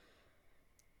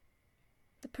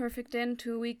The perfect end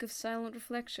to a week of silent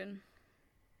reflection.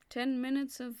 10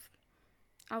 minutes of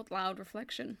out loud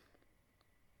reflection.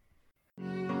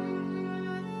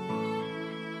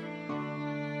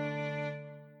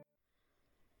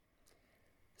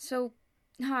 So,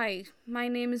 hi, my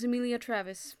name is Amelia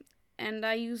Travis, and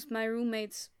I used my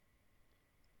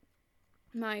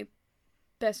my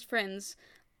best friend's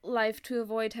life to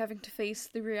avoid having to face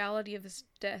the reality of his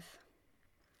death.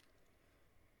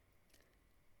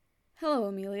 Hello,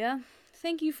 Amelia.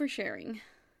 Thank you for sharing.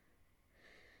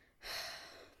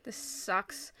 This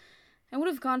sucks. I would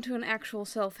have gone to an actual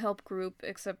self-help group,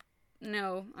 except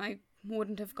no, I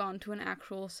wouldn't have gone to an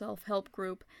actual self-help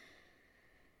group.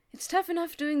 It's tough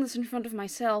enough doing this in front of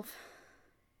myself.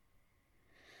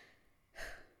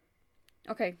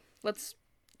 Okay, let's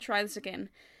try this again.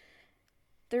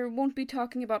 There won't be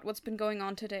talking about what's been going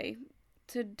on today.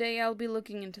 Today I'll be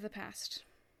looking into the past,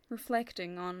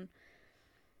 reflecting on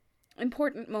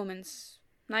important moments,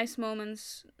 nice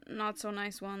moments, not so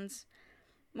nice ones,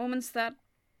 moments that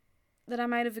I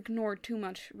might have ignored too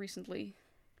much recently.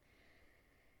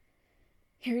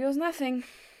 Here goes nothing.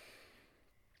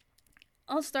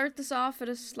 I'll start this off at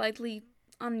a slightly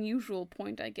unusual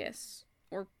point, I guess.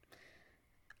 Or,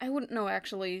 I wouldn't know,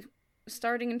 actually.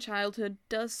 Starting in childhood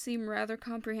does seem rather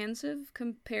comprehensive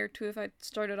compared to if I'd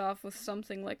started off with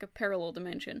something like a parallel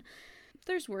dimension.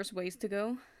 There's worse ways to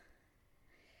go.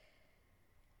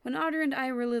 When Audrey and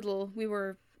I were little, we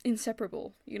were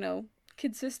inseparable,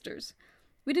 kid sisters.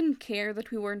 We didn't care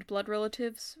that we weren't blood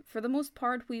relatives. For the most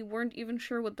part, we weren't even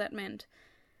sure what that meant.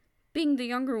 Being the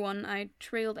younger one, I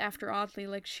trailed after Audley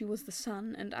like she was the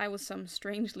sun, and I was some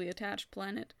strangely attached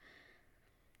planet.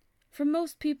 From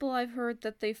most people, I've heard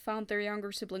that they found their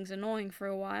younger siblings annoying for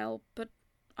a while, but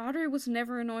Audrey was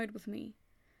never annoyed with me.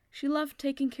 She loved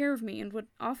taking care of me and would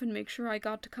often make sure I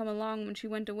got to come along when she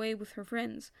went away with her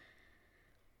friends.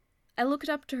 I looked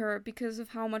up to her because of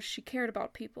how much she cared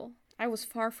about people. I was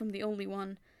far from the only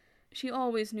one. She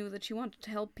always knew that she wanted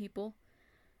to help people.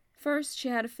 First, she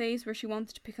had a phase where she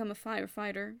wanted to become a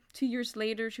firefighter. 2 years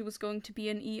later, she was going to be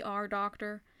an ER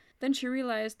doctor. Then she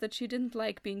realized that she didn't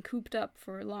like being cooped up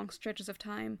for long stretches of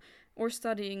time, or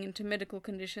studying into medical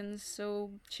conditions,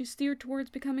 so she steered towards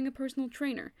becoming a personal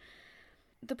trainer.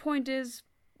 The point is,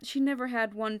 she never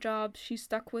had one job she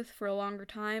stuck with for a longer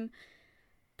time,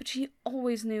 but she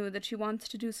always knew that she wanted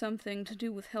to do something to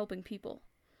do with helping people.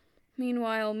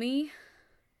 Meanwhile, me,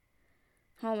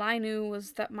 all I knew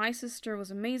was that my sister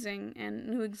was amazing and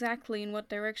knew exactly in what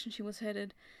direction she was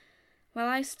headed, while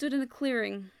I stood in a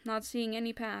clearing, not seeing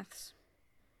any paths.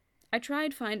 I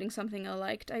tried finding something I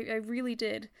liked, I really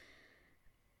did.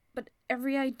 But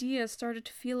every idea started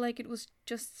to feel like it was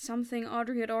just something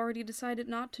Audrey had already decided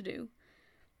not to do,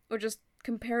 or just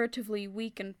comparatively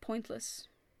weak and pointless.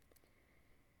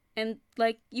 And,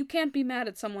 you can't be mad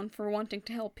at someone for wanting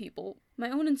to help people. My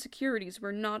own insecurities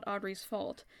were not Audrey's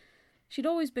fault. She'd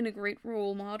always been a great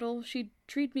role model. She'd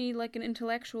treat me like an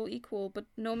intellectual equal, but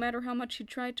no matter how much she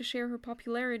tried to share her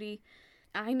popularity,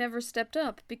 I never stepped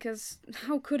up, because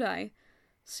how could I?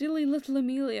 Silly little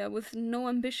Amelia, with no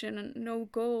ambition and no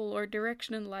goal or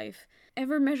direction in life,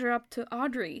 ever measure up to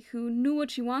Audrey, who knew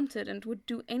what she wanted and would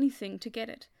do anything to get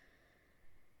it.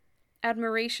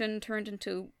 Admiration turned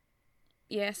into,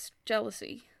 yes,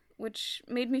 jealousy, which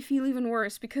made me feel even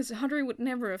worse, because Audrey would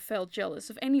never have felt jealous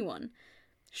of anyone.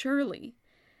 Surely.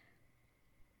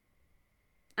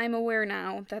 I'm aware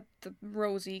now that the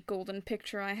rosy, golden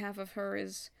picture I have of her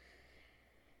is,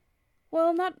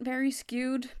 well, not very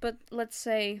skewed, but let's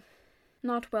say,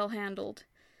 not well handled.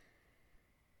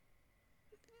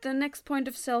 The next point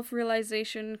of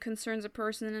self-realization concerns a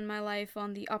person in my life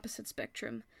on the opposite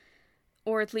spectrum,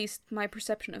 or at least my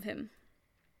perception of him.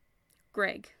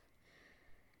 Greg.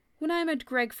 When I met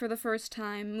Greg for the first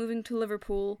time, moving to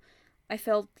Liverpool, I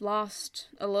felt lost,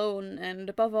 alone, and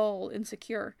above all,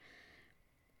 insecure.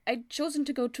 I'd chosen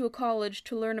to go to a college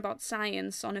to learn about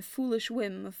science on a foolish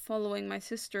whim of following my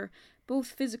sister, both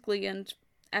physically and,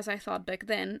 as I thought back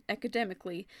then,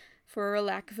 academically, for a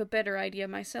lack of a better idea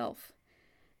myself.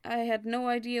 I had no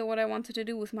idea what I wanted to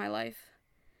do with my life.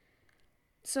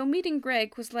 So meeting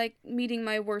Greg was like meeting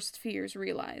my worst fears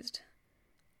realized.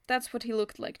 That's what he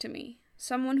looked like to me.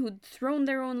 Someone who'd thrown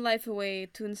their own life away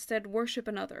to instead worship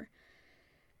another.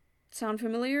 Sound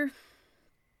familiar?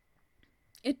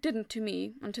 It didn't to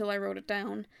me until I wrote it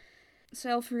down.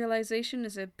 Self-realization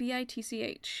is a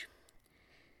bitch.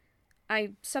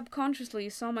 I subconsciously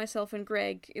saw myself in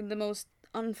Greg in the most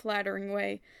unflattering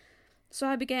way, so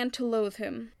I began to loathe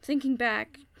him. Thinking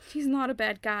back, he's not a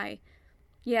bad guy.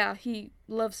 Yeah, he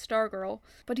loves Stargirl,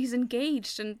 but he's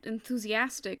engaged and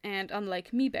enthusiastic, and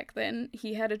unlike me back then,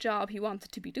 he had a job he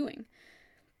wanted to be doing.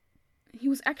 He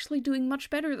was actually doing much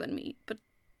better than me, but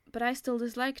I still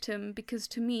disliked him because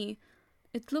to me,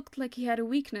 it looked like he had a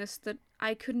weakness that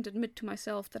I couldn't admit to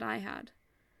myself that I had.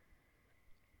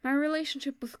 My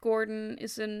relationship with Gordon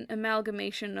is an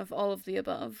amalgamation of all of the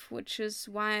above, which is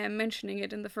why I'm mentioning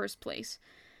it in the first place.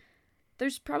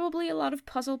 There's probably a lot of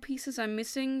puzzle pieces I'm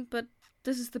missing, but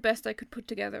this is the best I could put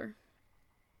together.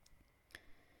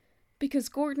 Because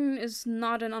Gordon is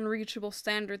not an unreachable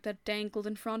standard that dangled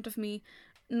in front of me,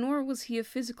 nor was he a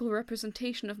physical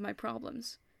representation of my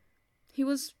problems. He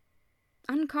was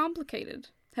uncomplicated,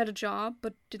 had a job,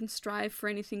 but didn't strive for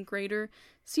anything greater,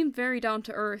 seemed very down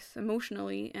to earth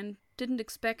emotionally, and didn't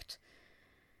expect,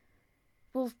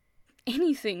 well,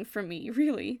 anything from me,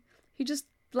 really. He just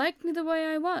liked me the way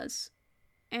I was.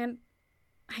 And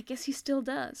I guess he still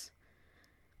does.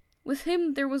 With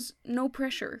him, there was no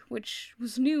pressure, which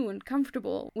was new and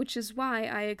comfortable, which is why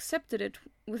I accepted it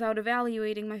without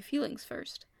evaluating my feelings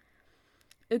first.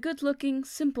 A good-looking,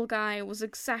 simple guy was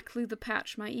exactly the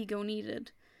patch my ego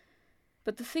needed.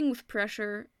 But the thing with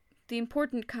pressure, the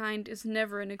important kind, is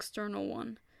never an external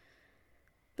one.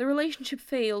 The relationship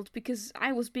failed because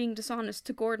I was being dishonest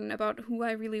to Gordon about who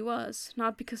I really was,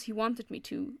 not because he wanted me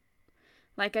to.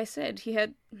 Like I said, he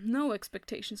had no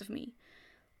expectations of me.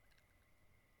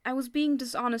 I was being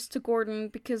dishonest to Gordon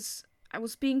because I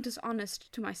was being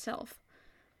dishonest to myself.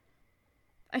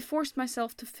 I forced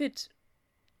myself to fit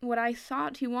what I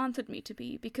thought he wanted me to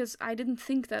be because I didn't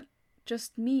think that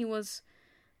just me was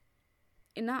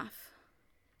enough.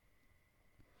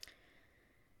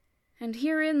 And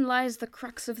herein lies the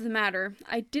crux of the matter.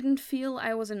 I didn't feel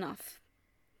I was enough.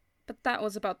 But that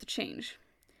was about to change.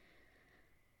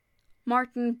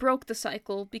 Martin broke the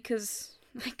cycle because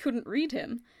I couldn't read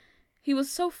him. He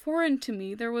was so foreign to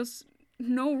me, there was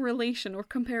no relation or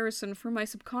comparison for my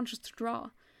subconscious to draw.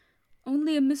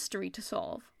 Only a mystery to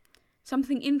solve.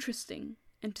 Something interesting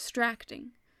and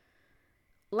distracting.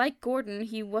 Like Gordon,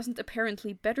 he wasn't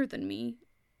apparently better than me,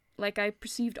 like I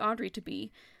perceived Audrey to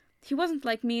be. He wasn't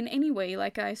like me in any way,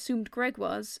 like I assumed Greg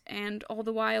was, and all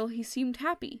the while he seemed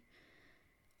happy.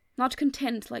 Not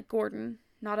content like Gordon,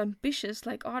 not ambitious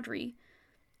like Audrey.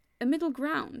 A middle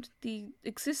ground, the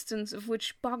existence of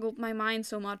which boggled my mind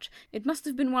so much, it must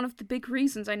have been one of the big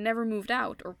reasons I never moved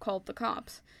out or called the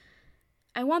cops.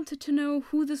 I wanted to know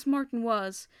who this Martin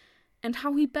was, and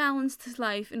how he balanced his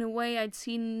life in a way I'd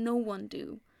seen no one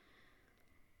do.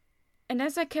 And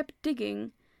as I kept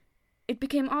digging, it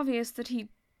became obvious that he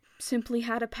simply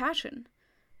had a passion.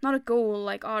 Not a goal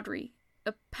like Audrey.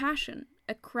 A passion,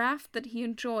 a craft that he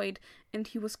enjoyed and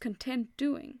he was content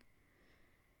doing.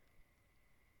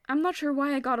 I'm not sure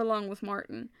why I got along with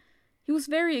Martin. He was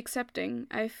very accepting.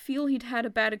 I feel he'd had a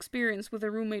bad experience with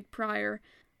a roommate prior,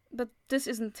 but this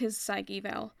isn't his psych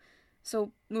eval.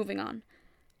 So, moving on.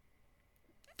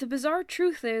 The bizarre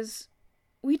truth is,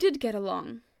 we did get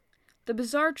along. The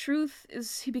bizarre truth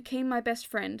is he became my best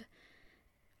friend.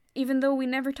 Even though we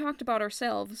never talked about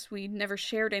ourselves, we never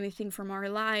shared anything from our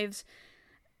lives,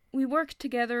 we worked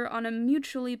together on a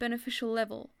mutually beneficial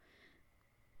level.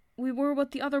 We were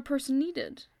what the other person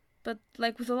needed, but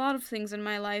like with a lot of things in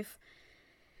my life,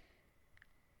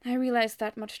 I realized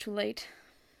that much too late.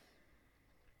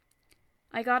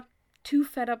 I got too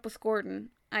fed up with Gordon.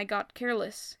 I got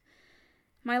careless.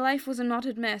 My life was a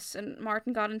knotted mess, and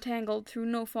Martin got entangled through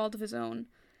no fault of his own.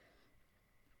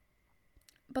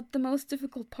 But the most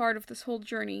difficult part of this whole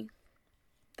journey,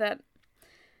 that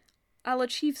I'll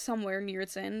achieve somewhere near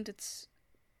its end, it's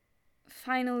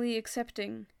finally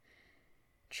accepting,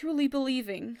 truly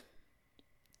believing,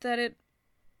 that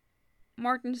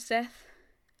Martin's death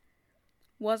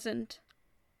wasn't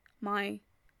my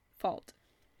fault.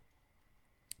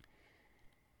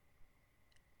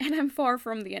 And I'm far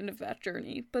from the end of that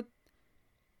journey, but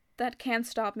that can't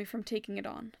stop me from taking it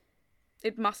on.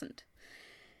 It mustn't.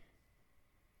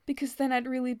 Because then I'd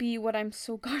really be what I'm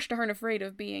so gosh darn afraid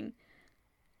of being.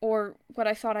 Or what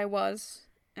I thought I was,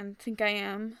 and think I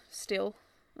am, still,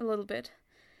 a little bit.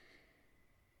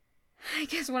 I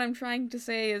guess what I'm trying to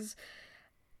say is,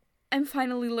 I'm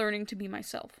finally learning to be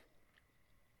myself.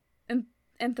 And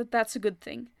that's a good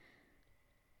thing.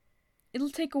 It'll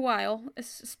take a while,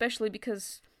 especially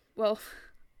because, well,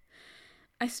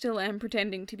 I still am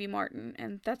pretending to be Martin,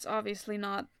 and that's obviously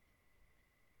not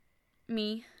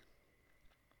me.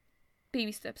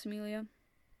 Baby steps, Amelia.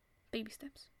 Baby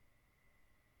steps.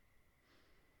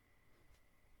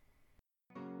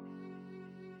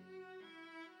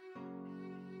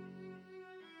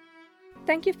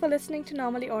 Thank you for listening to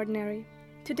Normally Ordinary.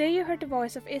 Today you heard the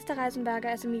voice of Esther Reisenberger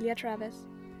as Emilia Travis.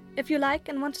 If you like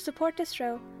and want to support this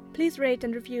show, please rate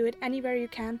and review it anywhere you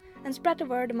can and spread the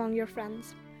word among your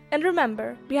friends. And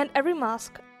remember, behind every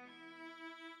mask,